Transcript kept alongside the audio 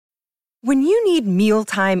When you need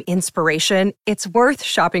mealtime inspiration, it's worth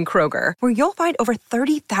shopping Kroger, where you'll find over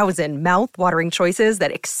 30,000 mouth-watering choices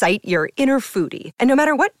that excite your inner foodie. And no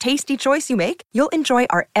matter what tasty choice you make, you'll enjoy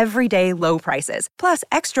our everyday low prices, plus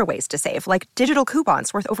extra ways to save, like digital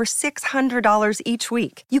coupons worth over $600 each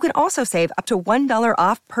week. You can also save up to $1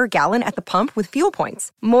 off per gallon at the pump with fuel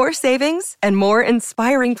points. More savings and more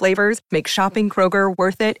inspiring flavors make shopping Kroger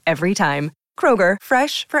worth it every time. Kroger,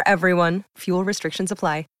 fresh for everyone. Fuel restrictions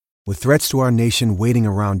apply. With threats to our nation waiting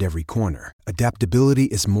around every corner, adaptability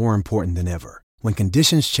is more important than ever. When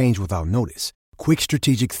conditions change without notice, quick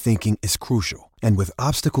strategic thinking is crucial. And with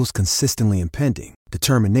obstacles consistently impending,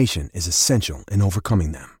 determination is essential in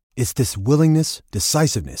overcoming them. It's this willingness,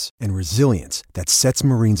 decisiveness, and resilience that sets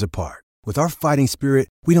Marines apart. With our fighting spirit,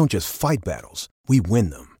 we don't just fight battles, we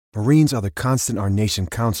win them. Marines are the constant our nation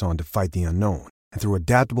counts on to fight the unknown. And through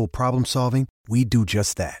adaptable problem solving, we do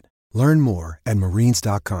just that. Learn more at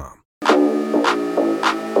marines.com.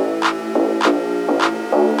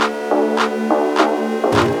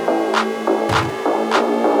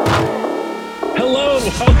 Hello and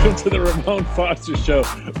welcome to the Ramon Foster Show,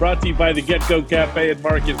 brought to you by the Get-Go Cafe and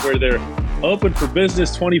Market, where they're open for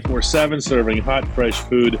business 24/7, serving hot, fresh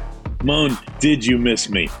food. Moan, did you miss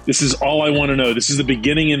me? This is all I want to know. This is the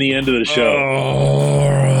beginning and the end of the show.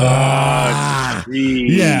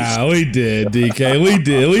 Yeah, we did, DK. We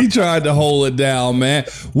did. We tried to hold it down, man.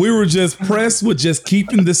 We were just pressed with just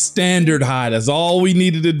keeping the standard high. That's all we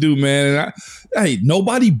needed to do, man. And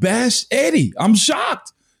nobody bashed Eddie. I'm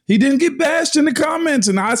shocked. He didn't get bashed in the comments,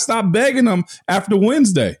 and I stopped begging him after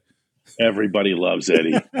Wednesday. Everybody loves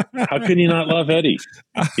Eddie. How can you not love Eddie?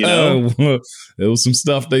 You know, there was some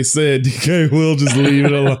stuff they said. DK, we'll just leave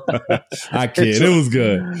it alone. I kid. It was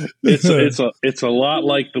good. It's a lot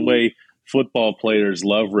like the way football players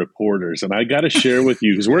love reporters, and I got to share with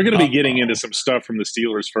you because we're going to be getting into some stuff from the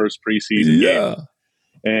Steelers' first preseason game.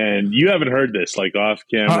 And you haven't heard this, like off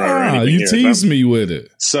camera or anything. You teased me with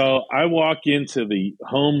it. So I walk into the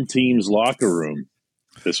home team's locker room.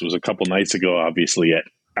 This was a couple nights ago, obviously, at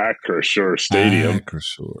Acrisure Stadium.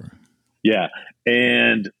 Acrisure. Yeah.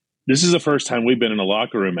 And this is the first time we've been in a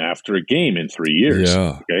locker room after a game in 3 years.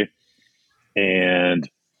 Yeah. Okay. And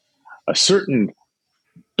a certain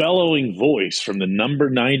bellowing voice from the number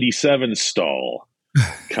 97 stall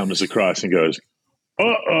comes across and goes,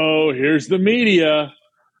 "Uh-oh, here's the media."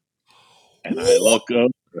 And I look over.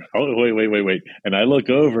 Oh, wait. And I look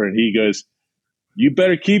over and he goes, "You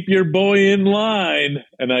better keep your boy in line."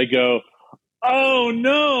 And I go, "Oh,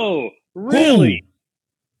 no, really?"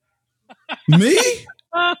 Me?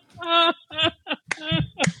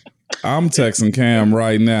 I'm texting Cam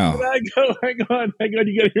right now. And I go, hang on. You got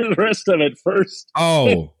to hear the rest of it first.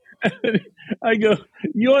 Oh. I go,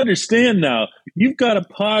 "You understand now. You've got a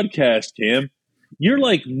podcast, Cam. You're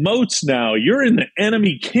like Moats now. You're in the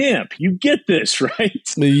enemy camp. You get this,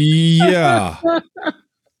 right?" Yeah.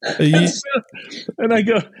 And I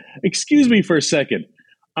go, "Excuse me for a second.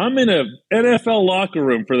 I'm in a NFL locker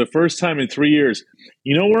room for the first time in 3 years.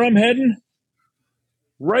 You know where I'm heading?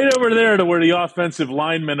 Right over there to where the offensive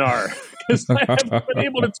linemen are." Because I haven't been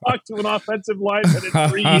able to talk to an offensive lineman in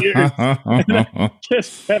 3 years. And I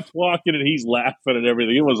just kept walking and he's laughing and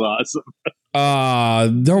everything. It was awesome.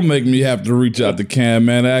 Don't make me have to reach out to Cam,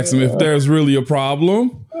 man, ask him if there's really a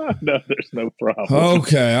problem. No, there's no problem.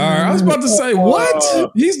 Okay, all right. I was about to say,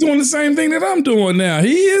 what? He's doing the same thing that I'm doing now.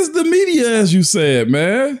 He is the media, as you said,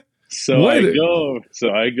 man. So I go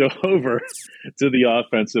over to the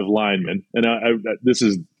offensive lineman, and this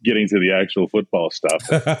is getting to the actual football stuff.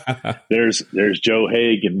 There's Joe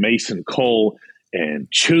Haig and Mason Cole and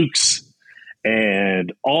Chooks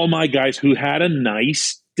and all my guys who had a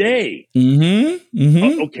nice day.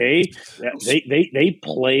 Okay, they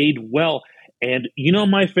played well, and you know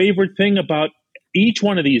my favorite thing about each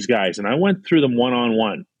one of these guys, and I went through them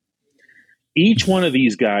one-on-one. Each one of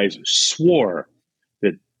these guys swore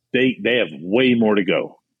that they have way more to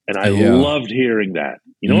go. And I loved hearing that.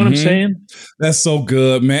 You know what I'm saying? That's so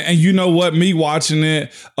good, man. And you know what? Me watching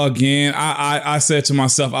it again, I said to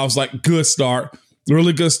myself, I was like, good start.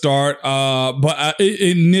 Really good start. But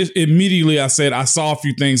immediately I said, I saw a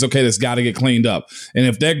few things. Okay, that's got to get cleaned up. And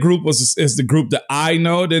if that group is the group that I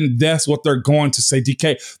know, then that's what they're going to say.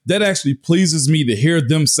 DK, that actually pleases me to hear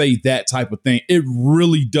them say that type of thing. It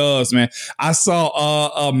really does, man. I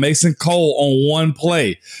saw Mason Cole on one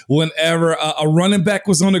play whenever a running back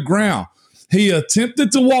was on the ground. He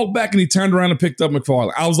attempted to walk back and he turned around and picked up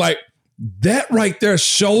McFarland. I was like, that right there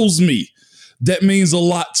shows me that means a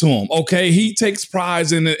lot to him. Okay, he takes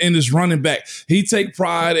pride in his running back. He takes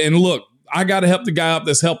pride, and look, I got to help the guy up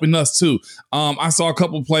that's helping us too. I saw a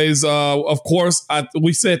couple plays. Of course,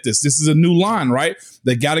 we said this. This is a new line, right?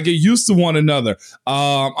 They got to get used to one another.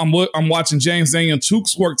 I'm watching James Daniel and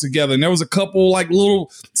Chooks work together, and there was a couple like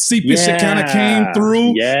little seepish that kind of came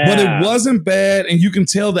through, but it wasn't bad. And you can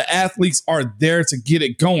tell the athletes are there to get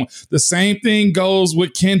it going. The same thing goes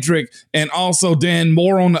with Kendrick and also Dan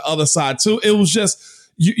Moore on the other side too. It was just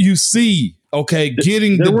you see, okay,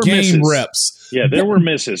 getting the game reps. Yeah, there were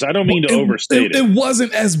misses. I don't mean to overstate it. It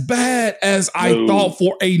wasn't as bad as I thought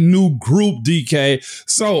for a new group, DK.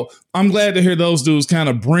 So I'm glad to hear those dudes kind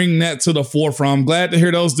of bring that to the forefront. I'm glad to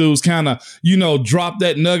hear those dudes kind of, drop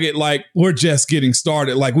that nugget like we're just getting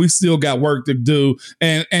started. Like we still got work to do.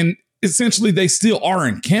 And essentially they still are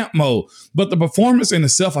in camp mode. But the performance in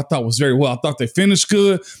itself I thought was very well. I thought they finished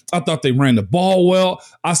good. I thought they ran the ball well.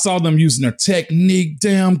 I saw them using their technique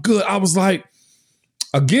damn good. I was like,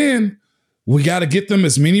 again, we got to get them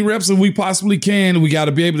as many reps as we possibly can. We got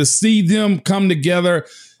to be able to see them come together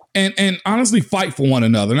and honestly fight for one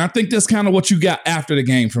another. And I think that's kind of what you got after the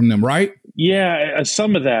game from them, right? Yeah,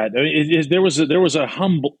 some of that. I mean, there was a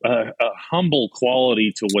humble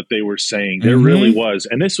quality to what they were saying. There really was.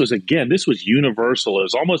 And this was universal. It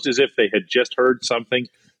was almost as if they had just heard something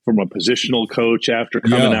from a positional coach after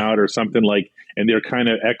coming out or something like, and they're kind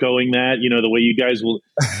of echoing that, the way you guys will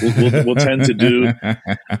tend to do.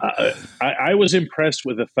 I was impressed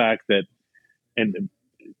with the fact that, and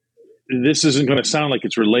this isn't going to sound like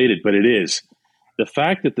it's related, but it is, the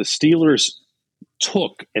fact that the Steelers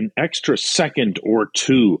took an extra second or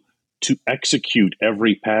two to execute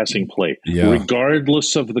every passing play,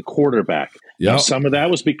 regardless of the quarterback. Now, some of that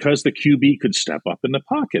was because the QB could step up in the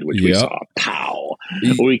pocket, which we saw. Pow!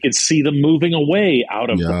 We could see them moving away out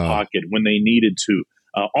of the pocket when they needed to.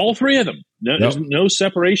 All three of them. There's no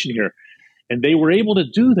separation here. And they were able to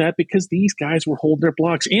do that because these guys were holding their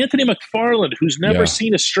blocks. Anthony McFarland, who's never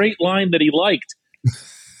seen a straight line that he liked,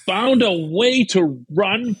 found a way to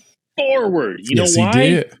run forward. You know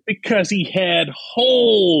why? Because he had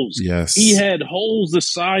holes. Yes. He had holes the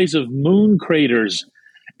size of moon craters.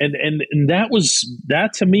 And that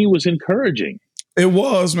to me was encouraging. It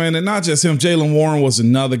was, man. And not just him. Jaylen Warren was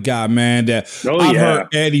another guy, man, that I've heard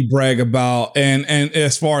Eddie brag about. And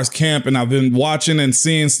as far as camp, and I've been watching and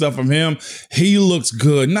seeing stuff from him, he looks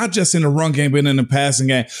good, not just in the run game, but in the passing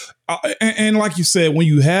game. And like you said, when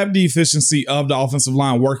you have the efficiency of the offensive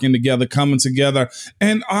line working together, coming together,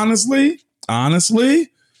 and honestly,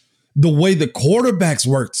 the way the quarterbacks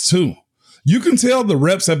worked too. You can tell the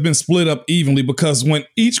reps have been split up evenly because when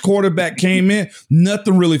each quarterback came in,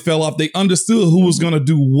 nothing really fell off. They understood who was going to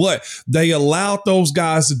do what. They allowed those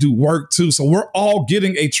guys to do work too. So we're all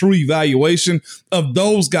getting a true evaluation of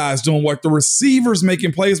those guys doing work. The receivers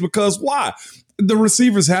making plays because why? The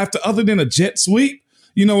receivers have to, other than a jet sweep,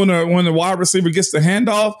 when the wide receiver gets the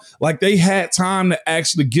handoff, like they had time to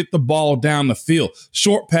actually get the ball down the field.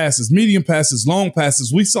 Short passes, medium passes, long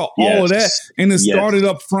passes. We saw all of that. And it started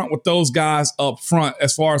up front with those guys up front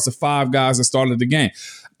as far as the five guys that started the game.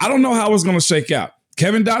 I don't know how it's going to shake out.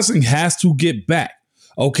 Kevin Dotson has to get back.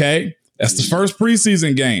 Okay. That's the first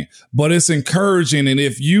preseason game, but it's encouraging. And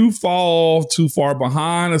if you fall too far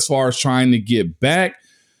behind as far as trying to get back,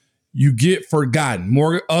 you get forgotten.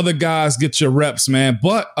 More other guys get your reps, man.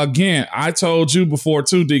 But again, I told you before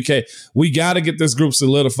too, DK, we got to get this group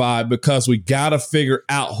solidified because we got to figure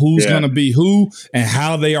out who's going to be who and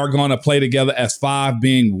how they are going to play together as five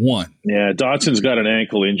being one. Yeah, Dotson's got an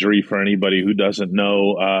ankle injury for anybody who doesn't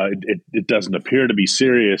know. It doesn't appear to be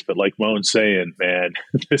serious, but like Moan's saying, man,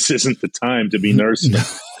 this isn't the time to be nursing him.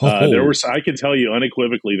 I can tell you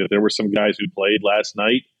unequivocally that there were some guys who played last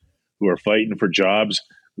night who are fighting for jobs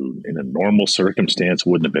who in a normal circumstance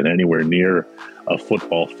wouldn't have been anywhere near a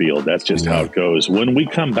football field. That's just how it goes. When we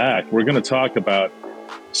come back, we're going to talk about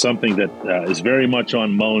something that is very much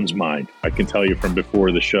on Moan's mind, I can tell you from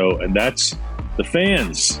before the show, and that's the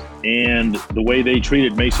fans and the way they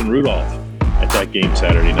treated Mason Rudolph at that game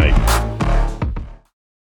Saturday night.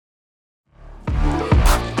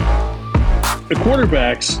 The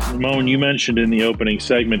quarterbacks, Moan, you mentioned in the opening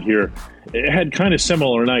segment here, had kind of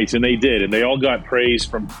similar nights, and they did, and they all got praise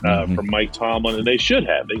from Mike Tomlin, and they should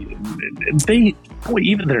have. They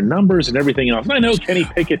even their numbers and everything else. And I know Kenny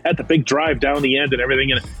Pickett had the big drive down the end and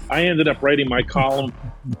everything, and I ended up writing my column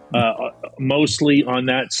mostly on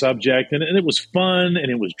that subject, and it was fun, and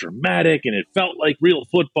it was dramatic, and it felt like real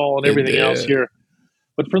football and everything else here.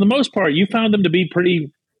 But for the most part, you found them to be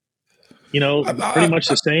pretty much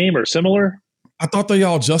the same or similar. I thought they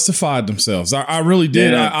all justified themselves. I really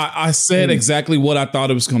did. Yeah. I said exactly what I thought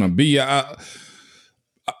it was going to be.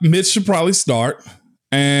 Mitch should probably start.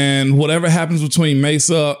 And whatever happens between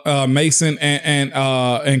Mason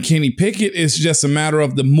and Kenny Pickett is just a matter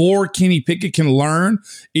of the more Kenny Pickett can learn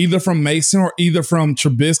either from Mason or either from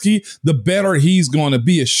Trubisky, the better he's going to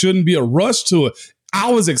be. It shouldn't be a rush to it.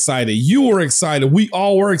 I was excited. You were excited. We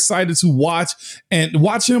all were excited to watch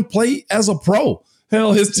him play as a pro.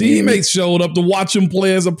 Hell, his teammates showed up to watch him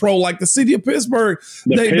play as a pro, like the city of Pittsburgh.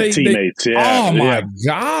 Teammates, yeah. Oh, my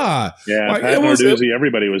God. Yeah, like, Pat Narduzzi,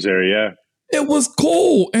 everybody was there, yeah. It was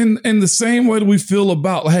cool. And the same way that we feel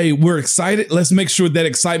about, hey, we're excited. Let's make sure that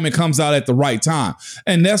excitement comes out at the right time.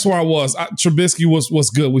 And that's where I was. Trubisky was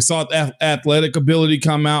good. We saw the athletic ability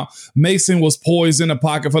come out. Mason was poised in the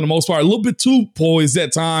pocket for the most part, a little bit too poised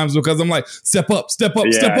at times because I'm like, step up,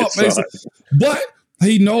 Mason. But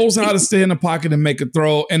he knows how to stay in the pocket and make a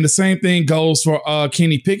throw. And the same thing goes for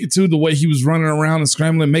Kenny Pickett, too, the way he was running around and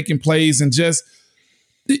scrambling, making plays. And just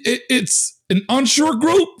it's an unsure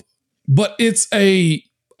group. But it's a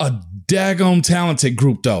daggone talented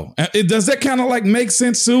group, though. Does that kind of like make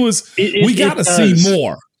sense, too? We got to see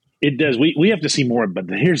more. It does. We have to see more. But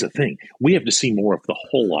here's the thing. We have to see more of the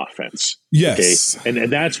whole offense. Yes. Okay?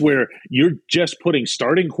 And that's where you're just putting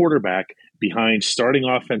starting quarterback behind starting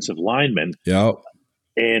offensive linemen. Yep.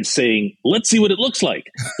 And saying, let's see what it looks like.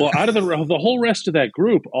 Well, out of the whole rest of that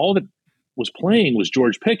group, all that was playing was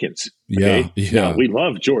George Pickens. Okay? Yeah. Now, we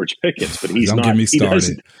love George Pickens, but he's Don't not. Get me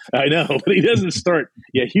started. I know, but he doesn't start.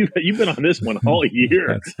 Yeah, you've been on this one all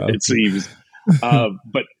year, it seems.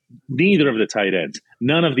 But neither of the tight ends,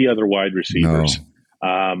 none of the other wide receivers. No.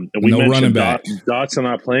 And we mentioned running back. Dotson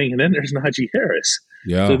not playing, and then there's Najee Harris.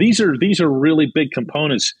 Yeah. So these are really big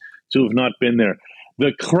components to have not been there.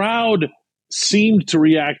 The crowd seemed to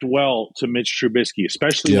react well to Mitch Trubisky,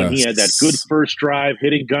 especially when he had that good first drive,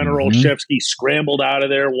 hitting Gunnar Olszewski, scrambled out of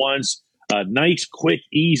there once. A nice, quick,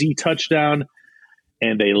 easy touchdown.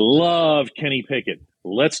 And they love Kenny Pickett.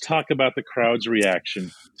 Let's talk about the crowd's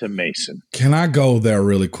reaction to Mason. Can I go there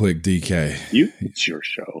really quick, DK? It's your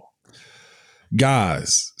show.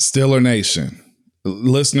 Guys, Steeler Nation,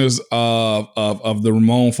 listeners of the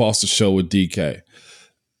Ramon Foster Show with DK.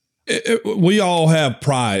 We all have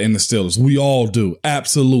pride in the Steelers. We all do.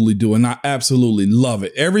 Absolutely do. And I absolutely love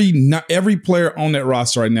it. Every player on that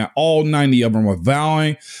roster right now, all 90 of them are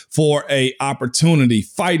vying for a opportunity,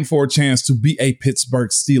 fighting for a chance to be a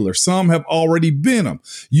Pittsburgh Steeler. Some have already been them.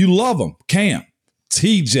 You love them. Cam,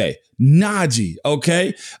 TJ, Najee,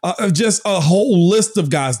 okay? Just a whole list of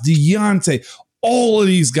guys. Deontay, all of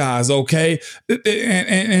these guys, okay?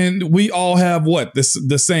 And we all have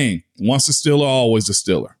the saying, once a Steeler, always a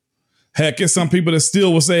Steeler. Heck, there's some people that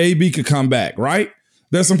still will say AB could come back, right?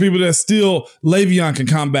 There's some people that still Le'Veon can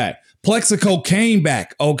come back. Plexico came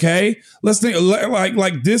back, okay? Let's think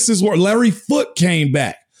like this is where Larry Foote came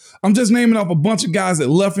back. I'm just naming off a bunch of guys that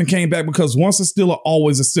left and came back because once a Steeler,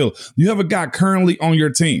 always a Steeler. You have a guy currently on your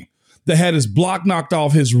team that had his block knocked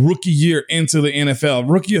off his rookie year into the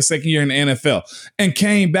NFL, rookie or second year in the NFL, and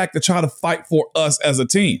came back to try to fight for us as a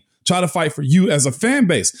team. Try to fight for you as a fan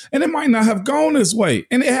base. And it might not have gone this way.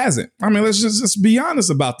 And it hasn't. I mean, let's just be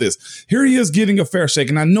honest about this. Here he is getting a fair shake.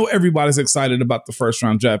 And I know everybody's excited about the first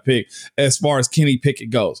round draft pick as far as Kenny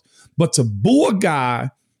Pickett goes. But to boo a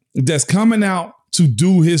guy that's coming out to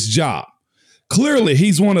do his job, clearly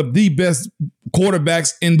he's one of the best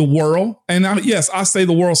quarterbacks in the world. And yes, I say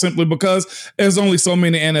the world simply because there's only so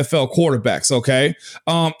many NFL quarterbacks, okay?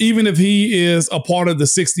 Even if he is a part of the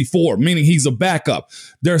 64, meaning he's a backup,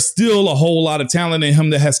 there's still a whole lot of talent in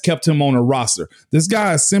him that has kept him on a roster. This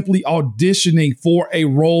guy is simply auditioning for a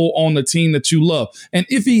role on the team that you love. And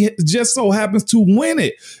if he just so happens to win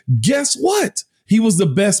it, guess what? He was the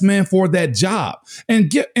best man for that job.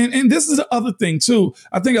 And this is the other thing, too.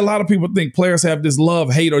 I think a lot of people think players have this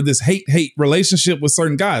love-hate or this hate-hate relationship with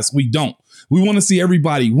certain guys. We don't. We want to see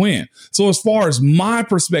everybody win. So as far as my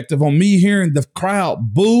perspective on me hearing the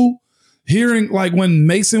crowd boo, hearing like when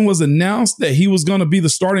Mason was announced that he was going to be the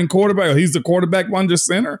starting quarterback or he's the quarterback under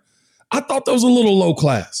center, I thought that was a little low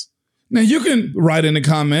class. Now, you can write in the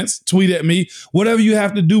comments, tweet at me, whatever you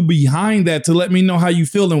have to do behind that to let me know how you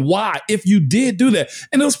feel and why, if you did do that.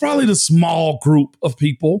 And it was probably the small group of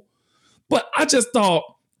people. But I just thought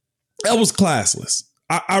that was classless.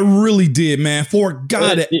 I really did, man, for a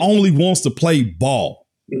guy that only wants to play ball.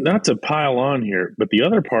 Not to pile on here, but the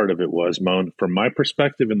other part of it was, Moan, from my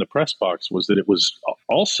perspective in the press box, was that it was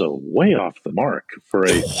also way off the mark for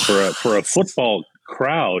a football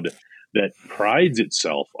crowd that prides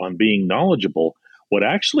itself on being knowledgeable. What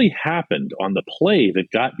actually happened on the play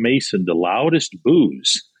that got Mason the loudest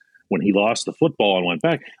boos when he lost the football and went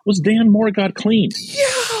back was Dan Moore got cleaned.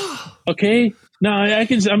 Yeah. Okay. Now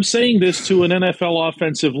I'm saying this to an NFL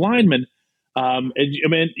offensive lineman. And I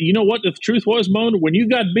mean, you know what the truth was, Moan? When you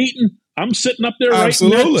got beaten, I'm sitting up there writing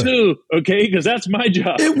that too, okay? Because that's my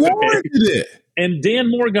job. It warranted it. And Dan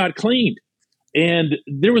Moore got cleaned. And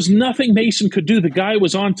there was nothing Mason could do. The guy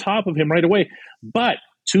was on top of him right away. But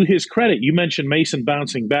to his credit, you mentioned Mason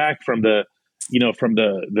bouncing back from the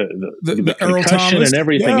concussion and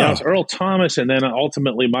everything else. Earl Thomas, and then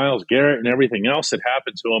ultimately Myles Garrett and everything else that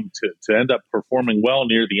happened to him to end up performing well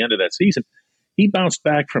near the end of that season. He bounced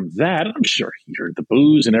back from that. I'm sure he heard the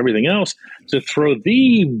boos and everything else to throw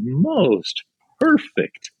the most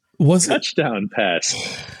perfect touchdown pass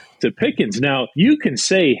to Pickens. Now, you can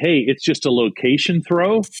say, hey, it's just a location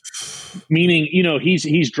throw, meaning,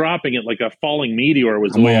 he's dropping it like a falling meteor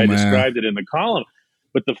was the way I described it in the column.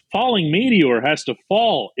 But the falling meteor has to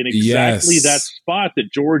fall in exactly that spot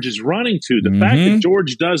that George is running to. The fact that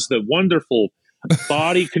George does the wonderful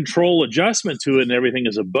body control adjustment to it and everything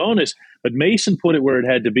is a bonus, but Mason put it where it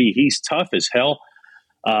had to be. He's tough as hell,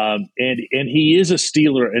 and he is a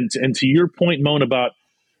Steeler. And to your point, Moan, about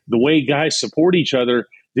the way guys support each other,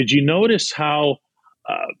 did you notice how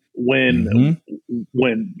when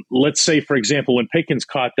let's say, for example, when Pickens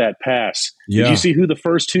caught that pass, did you see who the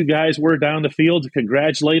first two guys were down the field to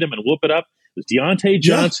congratulate him and whoop it up? It was Deontay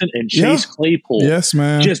Johnson and Chase Claypool. Yes,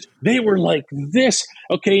 man. They were like this.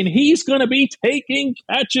 Okay, and he's going to be taking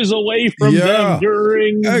catches away from them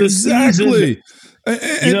during the season.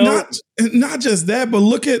 And not just that, but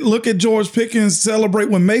look at George Pickens celebrate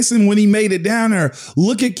when he made it down there.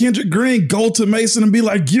 Look at Kendrick Green go to Mason and be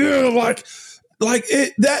like,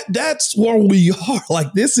 that's where we are.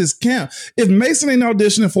 Like, this is camp. If Mason ain't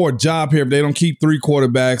auditioning for a job here, if they don't keep 3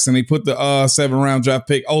 quarterbacks and they put the 7th-round draft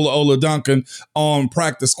pick Ola Duncan on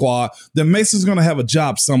practice squad, then Mason's going to have a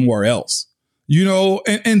job somewhere else.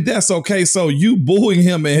 And that's okay. So you booing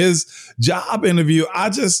him in his job interview, I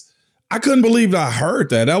couldn't believe that I heard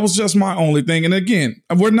that. That was just my only thing. And again,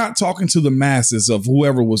 we're not talking to the masses of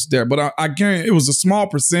whoever was there, but I guarantee it was a small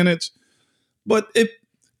percentage, but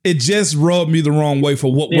it just rubbed me the wrong way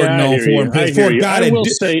for what we're known for. For a guy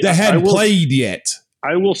that hadn't played yet.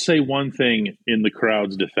 I will say one thing in the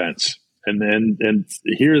crowd's defense, and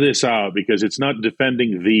hear this out, because it's not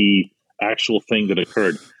defending the actual thing that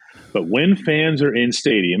occurred. But when fans are in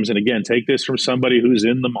stadiums, and again, take this from somebody who's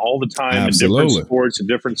in them all the time in different sports and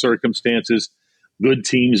different circumstances, good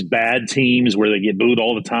teams, bad teams where they get booed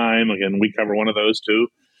all the time. Again, we cover one of those too.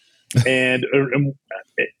 And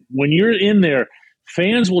when you're in there,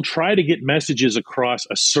 fans will try to get messages across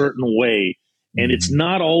a certain way, and it's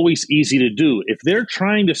not always easy to do. If they're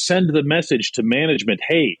trying to send the message to management,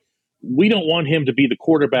 hey, we don't want him to be the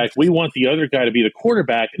quarterback, we want the other guy to be the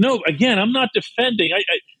quarterback. No, again, I'm not defending.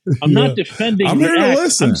 I'm not defending. I'm here to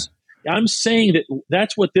listen. I'm saying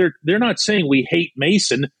that's what they're not saying. We hate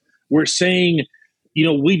Mason. We're saying,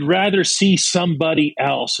 we'd rather see somebody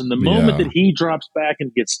else. And the moment that he drops back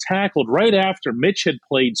and gets tackled right after Mitch had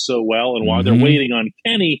played so well, and while they're waiting on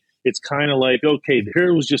Kenny, it's kind of like, okay,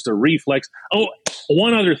 here was just a reflex. Oh,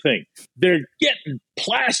 one other thing. They're getting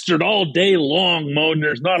plastered all day long, Mo, and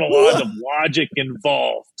there's not a lot of logic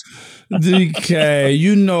involved.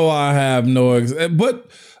 DK, I have no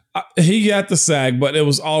but he got the sack, but it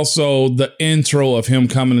was also the intro of him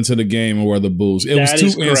coming into the game and where the boos. It was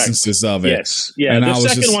 2 instances of it. Yes. Yeah. And the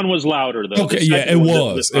second one was louder, though. Okay. Yeah, it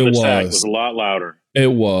was. It was a lot louder.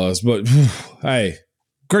 It was. But, hey,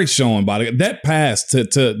 great showing by the guy. That pass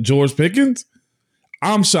to George Pickens,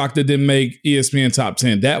 I'm shocked it didn't make ESPN top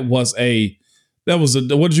 10. That was a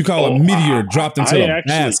what did you call it? Meteor dropped into the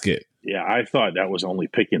basket. Yeah, I thought that was only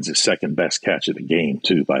Pickens' second best catch of the game,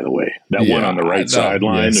 too, by the way. That one on the right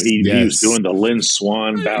sideline, he was doing the Lynn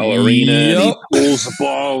Swan ballerina, and he pulls the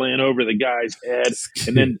ball in over the guy's head.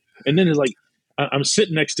 And then it's like, I'm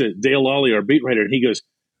sitting next to Dale Lawley, our beat writer, and he goes,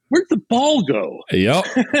 where'd the ball go? Yep.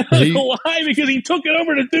 Why? Because he took it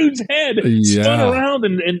over the dude's head, spun around,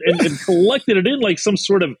 and collected it in like some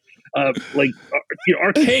sort of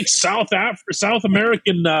archaic South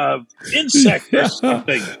American insect or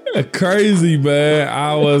something. Crazy, man.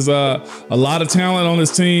 I was a lot of talent on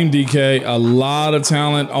this team, DK. A lot of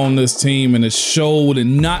talent on this team, and it showed,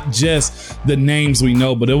 and not just the names we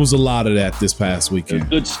know, but it was a lot of that this past weekend.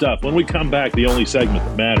 Good stuff. When we come back, the only segment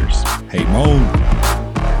that matters. Hey, Mo.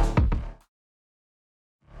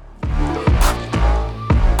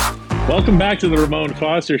 Welcome back to the Ramon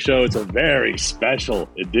Foster Show. It's a very special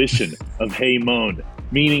edition of Hey Moan,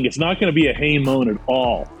 meaning it's not going to be a Hey Moan at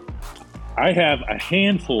all. I have a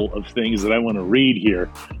handful of things that I want to read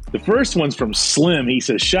here. The first one's from Slim. He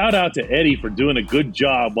says, shout out to Eddie for doing a good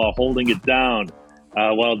job while holding it down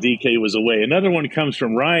while DK was away. Another one comes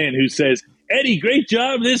from Ryan, who says, Eddie, great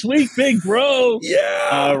job this week, big bro.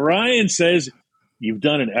 Yeah. Ryan says, you've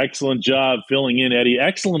done an excellent job filling in, Eddie.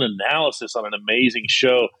 Excellent analysis on an amazing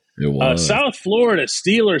show. It was. South Florida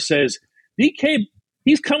Steeler says, DK,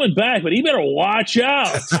 he's coming back, but he better watch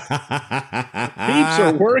out. Peeps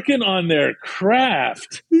are working on their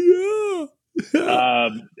craft. Yeah.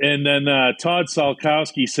 And then Todd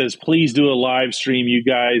Salkowski says, please do a live stream, you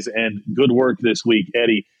guys, and good work this week,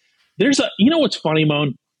 Eddie. You know what's funny,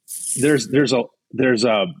 Moan? There's a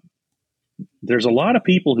lot of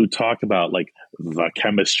people who talk about like the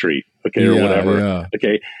chemistry, okay, or whatever,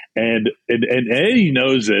 okay, and Eddie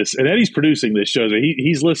knows this, and Eddie's producing this show, so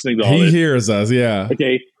he's listening to all this. He hears us, yeah.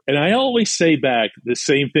 Okay, and I always say back the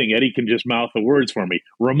same thing. Eddie can just mouth the words for me.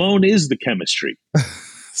 Ramon is the chemistry.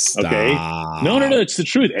 Stop. Okay, no, it's the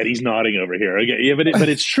truth. Eddie's nodding over here. Okay, yeah, but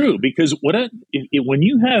it's true because when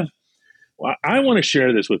you have, I want to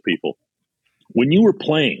share this with people. When you were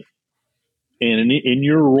playing, and in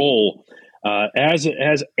your role as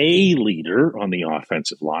a leader on the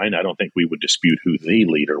offensive line, I don't think we would dispute who the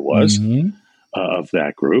leader was of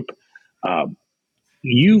that group.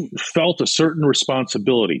 You felt a certain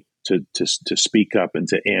responsibility to speak up and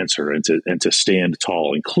to answer and to stand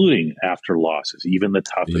tall, including after losses, even the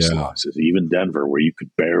toughest losses, even Denver, where you could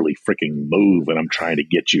barely freaking move. And I'm trying to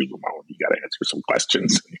get you, Ramon, you got to answer some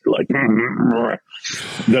questions. And you're like,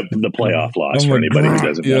 the playoff loss for anybody who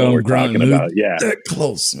doesn't know what we're talking about. Yeah. That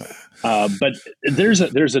close, man. But there's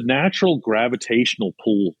a natural gravitational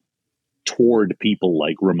pull toward people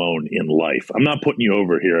like Ramon in life. I'm not putting you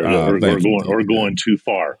over here or going too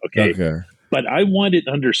far. Okay. But I want it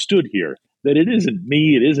understood here that it isn't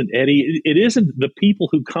me, it isn't Eddie, it isn't the people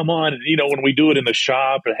who come on, and, when we do it in the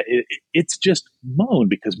shop, it's just Moan,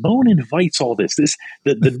 because Moan invites all this.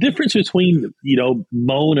 The difference between,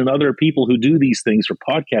 Moan and other people who do these things for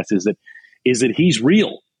podcasts is that he's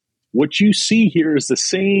real. What you see here is the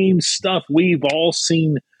same stuff we've all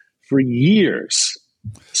seen for years.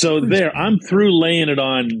 So I'm through laying it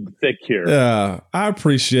on thick here. Yeah, I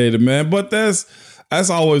appreciate it, man. But that's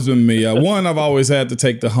always been me. One, I've always had to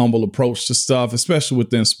take the humble approach to stuff, especially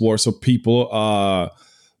within sports. So people,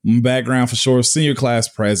 my background for sure, senior class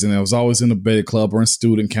president. I was always in the beta club or in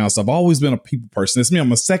student council. I've always been a people person. It's me.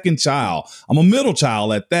 I'm a second child. I'm a middle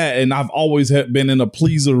child at that. And I've always been in a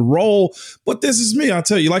pleaser role. But this is me. I'll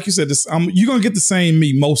tell you, like you said, you're going to get the same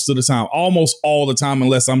me most of the time, almost all the time,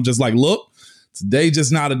 unless I'm just like, look, today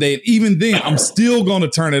just not a day. And even then, I'm still going to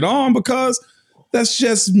turn it on because that's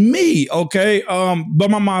just me, okay? But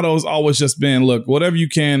my motto has always just been, look, whatever you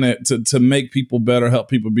can to make people better, help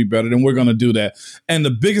people be better, then we're going to do that. And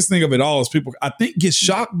the biggest thing of it all is people, I think, get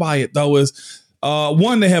shocked by it, though, is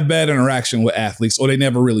one, they have bad interaction with athletes or they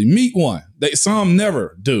never really meet one. Some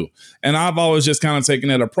never do. And I've always just kind of taken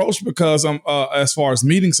that approach because I'm, as far as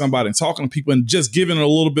meeting somebody and talking to people and just giving it a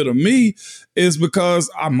little bit of me is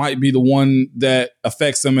because I might be the one that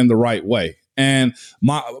affects them in the right way. And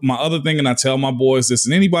my other thing, and I tell my boys this,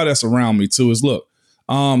 and anybody that's around me too, is look,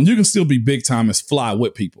 you can still be big time as fly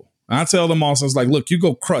with people. And I tell them also, it's like, look, you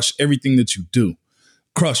go crush everything that you do.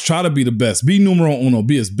 Crush, try to be the best. Be numero uno,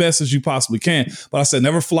 be as best as you possibly can. But I said,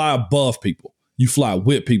 never fly above people. You fly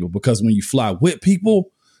with people, because when you fly with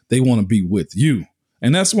people, they want to be with you.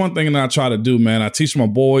 And that's one thing that I try to do, man. I teach my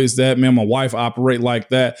boys that, man. My wife operate like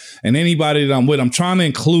that. And anybody that I'm with, I'm trying to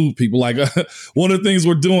include people. Like one of the things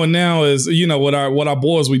we're doing now is, with our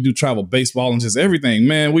boys, we do travel baseball and just everything.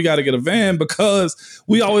 Man, we got to get a van because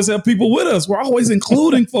we always have people with us. We're always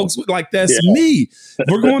including folks like that's me.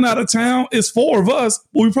 We're going out of town. It's 4 of us,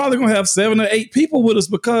 but we're probably going to have 7 or 8 people with us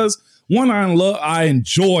because one, I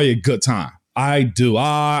enjoy a good time. I do.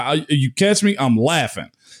 You catch me, I'm laughing.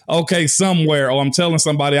 Okay, somewhere, I'm telling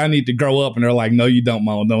somebody I need to grow up, and they're like, no, you don't,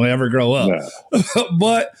 Mo. Don't ever grow up. No.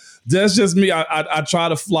 But that's just me. I try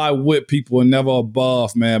to fly with people and never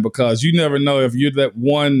above, man, because you never know if you're that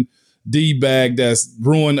one D-bag that's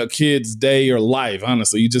ruined a kid's day or life,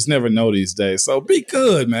 honestly. You just never know these days. So be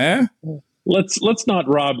good, man. Let's not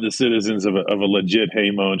rob the citizens of a legit Hey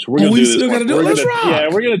Moan. So we're gonna do this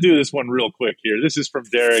one. We're gonna do this one real quick here. This is from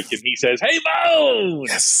Derek, and he says, "Hey Moan,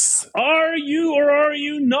 yes, are you or are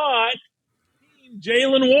you not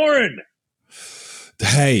Jaylen Warren?"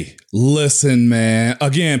 Hey, listen, man.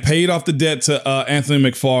 Again, paid off the debt to Anthony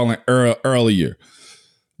McFarland earlier,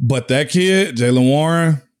 but that kid, Jaylen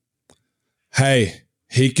Warren, hey.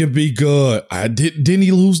 He could be good. Didn't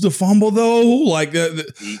he lose the fumble though? Like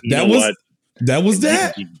that was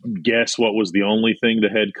that. Guess what was the only thing the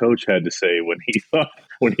head coach had to say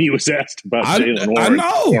when he was asked about Jaylen Warren's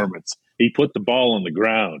performance? He put the ball on the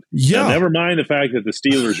ground. Yeah. Now, never mind the fact that the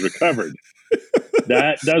Steelers recovered.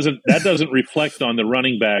 That doesn't reflect on the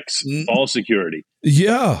running back's ball security.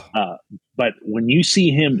 Yeah. But when you see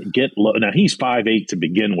him get low, now he's 5'8" to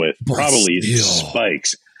begin with, probably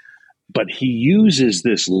spikes. But he uses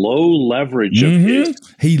this low leverage of his.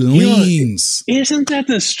 He leans. Isn't that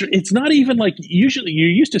it's not even like usually you're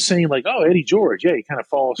used to saying like, oh, Eddie George, yeah, he kind of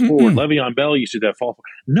falls forward. Le'Veon Bell used to that fall forward.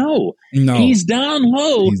 No, he's down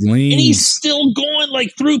low and he's still going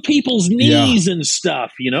like through people's knees and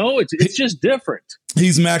stuff. It's just different.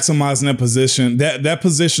 He's maximizing that position, that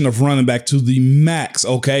position of running back to the max.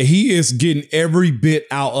 Okay. He is getting every bit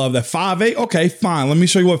out of that 5'8". Okay, fine. Let me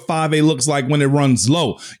show you what 5'8" looks like when it runs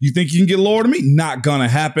low. You think you can get lower than me? Not gonna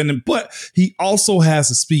happen. But he also has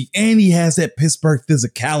the speed and he has that Pittsburgh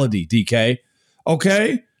physicality, DK.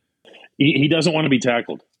 Okay. He doesn't want to be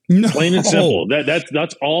tackled. No. Plain and simple.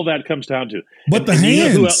 That's all that comes down to. But the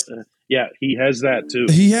hands. Yeah, he has that too.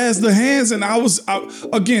 He has the hands, and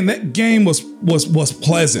again, that game was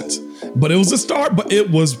pleasant, but it was a start. But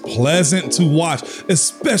it was pleasant to watch,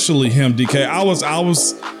 especially him, DK.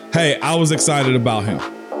 I was excited about him.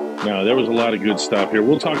 No, there was a lot of good stuff here.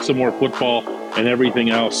 We'll talk some more football and everything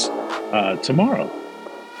else tomorrow.